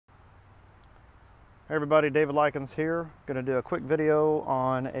Hey everybody, David Likens here. Going to do a quick video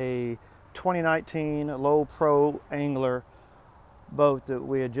on a 2019 low pro angler boat that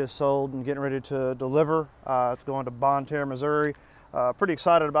we had just sold and getting ready to deliver. It's going to Bonne Terre, Missouri. Pretty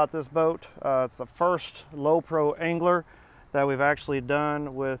excited about this boat. It's the first low pro angler that we've actually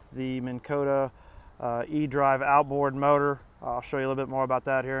done with the Minnkotta E-Drive outboard motor. I'll show you a little bit more about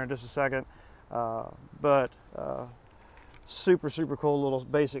that here in just a second. Super cool little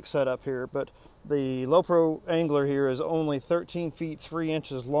basic setup here. But the low pro angler here is only 13 feet 3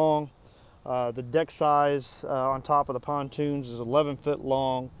 inches long. The deck size on top of the pontoons is 11 foot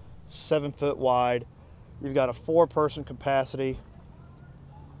long, 7 foot wide. You've got a 4-person capacity.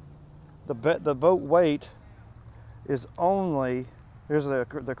 The boat weight is only, here's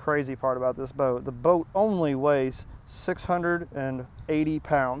the crazy part about this boat, the boat only weighs 680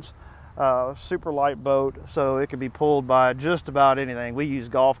 pounds. Super light boat, so it can be pulled by just about anything. We use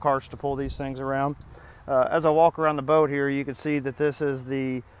golf carts to pull these things around. As I walk around the boat here, you can see that this is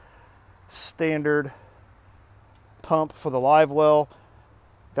the standard pump for the Livewell.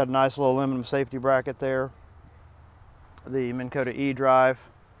 Got a nice little aluminum safety bracket there. The Minnkotta E-Drive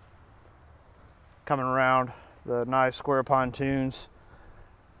coming around, the nice square pontoons.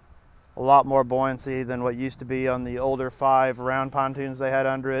 A lot more buoyancy than what used to be on the older 5 round pontoons they had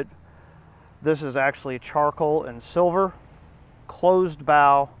under it. This is actually charcoal and silver, closed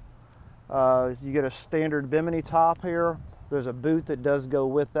bow. You get a standard bimini top here. There's a boot that does go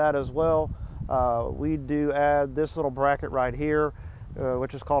with that as well. We do add this little bracket right here,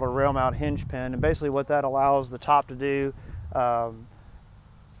 which is called a rail mount hinge pin. And basically what that allows the top to do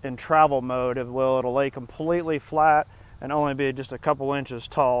in travel mode, it'll lay completely flat and only be just a couple inches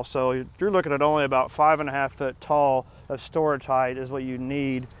tall. So you're looking at only about 5.5 foot tall of storage height is what you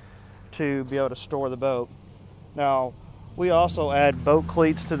need to be able to store the boat. Now, we also add boat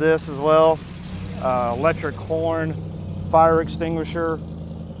cleats to this as well, electric horn, fire extinguisher,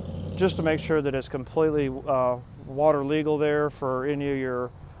 just to make sure that it's completely water legal there for any of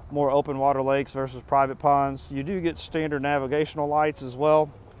your more open water lakes versus private ponds. You do get standard navigational lights as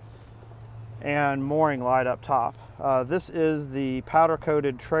well, and mooring light up top. This is the powder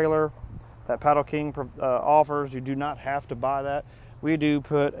coated trailer that Paddle King offers. You do not have to buy that. We do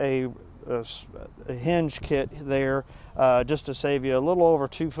put a hinge kit there just to save you a little over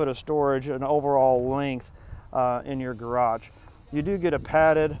 2 foot of storage and overall length in your garage. You do get a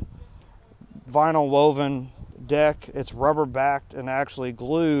padded vinyl woven deck. It's rubber backed and actually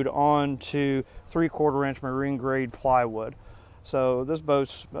glued onto 3/4 inch marine grade plywood. So this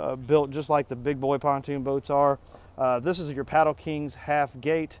boat's built just like the big boy pontoon boats are. This is your Paddle King's half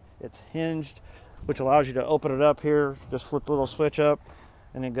gate. It's hinged, which allows you to open it up here. Just flip the little switch up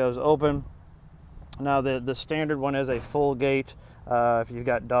and it goes open. Now the standard one is a full gate. If you've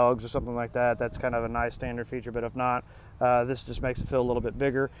got dogs or something like that, that's kind of a nice standard feature, but if not, this just makes it feel a little bit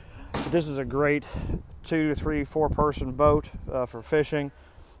bigger. This is a great 2 to 3, 4-person boat for fishing.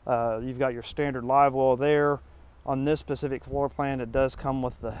 You've got your standard live well there. On this specific floor plan, it does come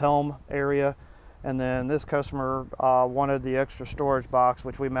with the helm area. And then this customer wanted the extra storage box,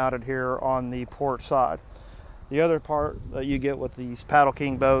 which we mounted here on the port side. The other part that you get with these Paddle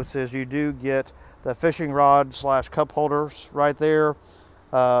King boats is you do get the fishing rod / cup holders right there.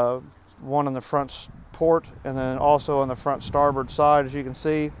 One on the front port and then also on the front starboard side, as you can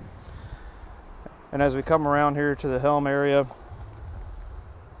see. And as we come around here to the helm area,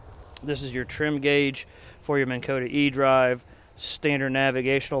 this is your trim gauge for your Minnkotta E-Drive. Standard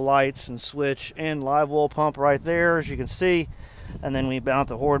navigational lights and switch and live well pump right there, as you can see. And then we mount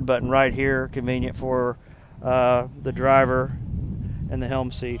the hoard button right here, convenient for the driver and the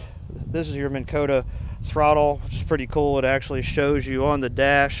helm seat. This is your Minnkotta throttle, which is pretty cool. It actually shows you on the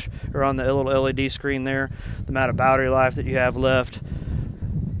dash or on the little LED screen there the amount of battery life that you have left.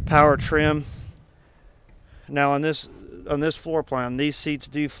 Power trim. Now on this floor plan, these seats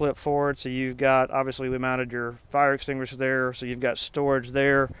do flip forward, so you've got, obviously we mounted your fire extinguisher there, so you've got storage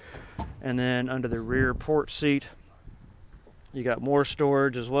there. And then under the rear port seat, you got more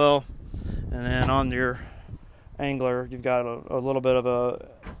storage as well. And then on your angler, you've got a little bit of a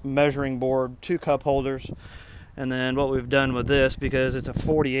measuring board, 2 cup holders. And then what we've done with this, because it's a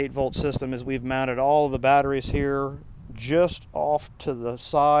 48-volt system, is we've mounted all of the batteries here just off to the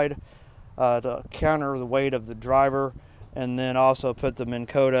side to counter the weight of the driver, and then also put the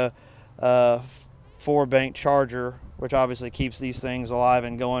Minnkotta 4-bank charger, which obviously keeps these things alive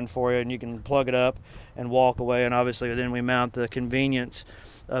and going for you, and you can plug it up and walk away. And obviously then we mount the convenience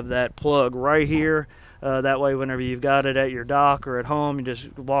of that plug right here. That way whenever you've got it at your dock or at home, you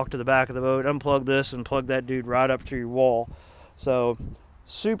just walk to the back of the boat, unplug this, and plug that dude right up to your wall. So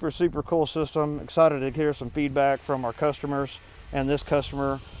Super, super cool system. Excited to hear some feedback from our customers. And this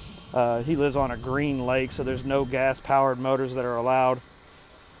customer, he lives on a green lake, so there's no gas-powered motors that are allowed.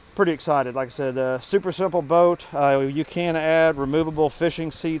 Pretty excited. Like I said, super simple boat. You can add removable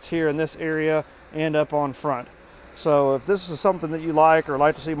fishing seats here in this area and up on front. So if this is something that you like or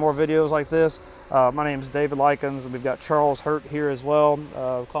like to see more videos like this, my name is David Likens, and we've got Charles Hurt here as well.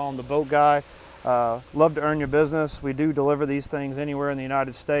 Call him the boat guy. Love to earn your business. We do deliver these things anywhere in the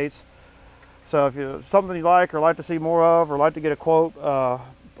United States. So if you something you like or like to see more of or like to get a quote,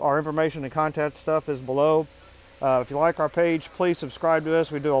 our information and contact stuff is below. If you like our page, please subscribe to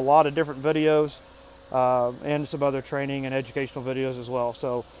us. We do a lot of different videos and some other training and educational videos as well.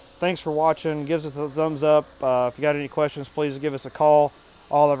 So thanks for watching. Give us a thumbs up. If you got any questions, please give us a call.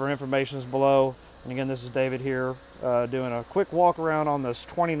 All of our information is below. And again, this is David here doing a quick walk around on this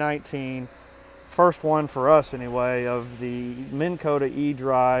 2019, first one for us anyway, of the Minnkotta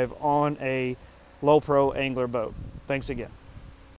E-Drive on a low pro angler boat. Thanks again.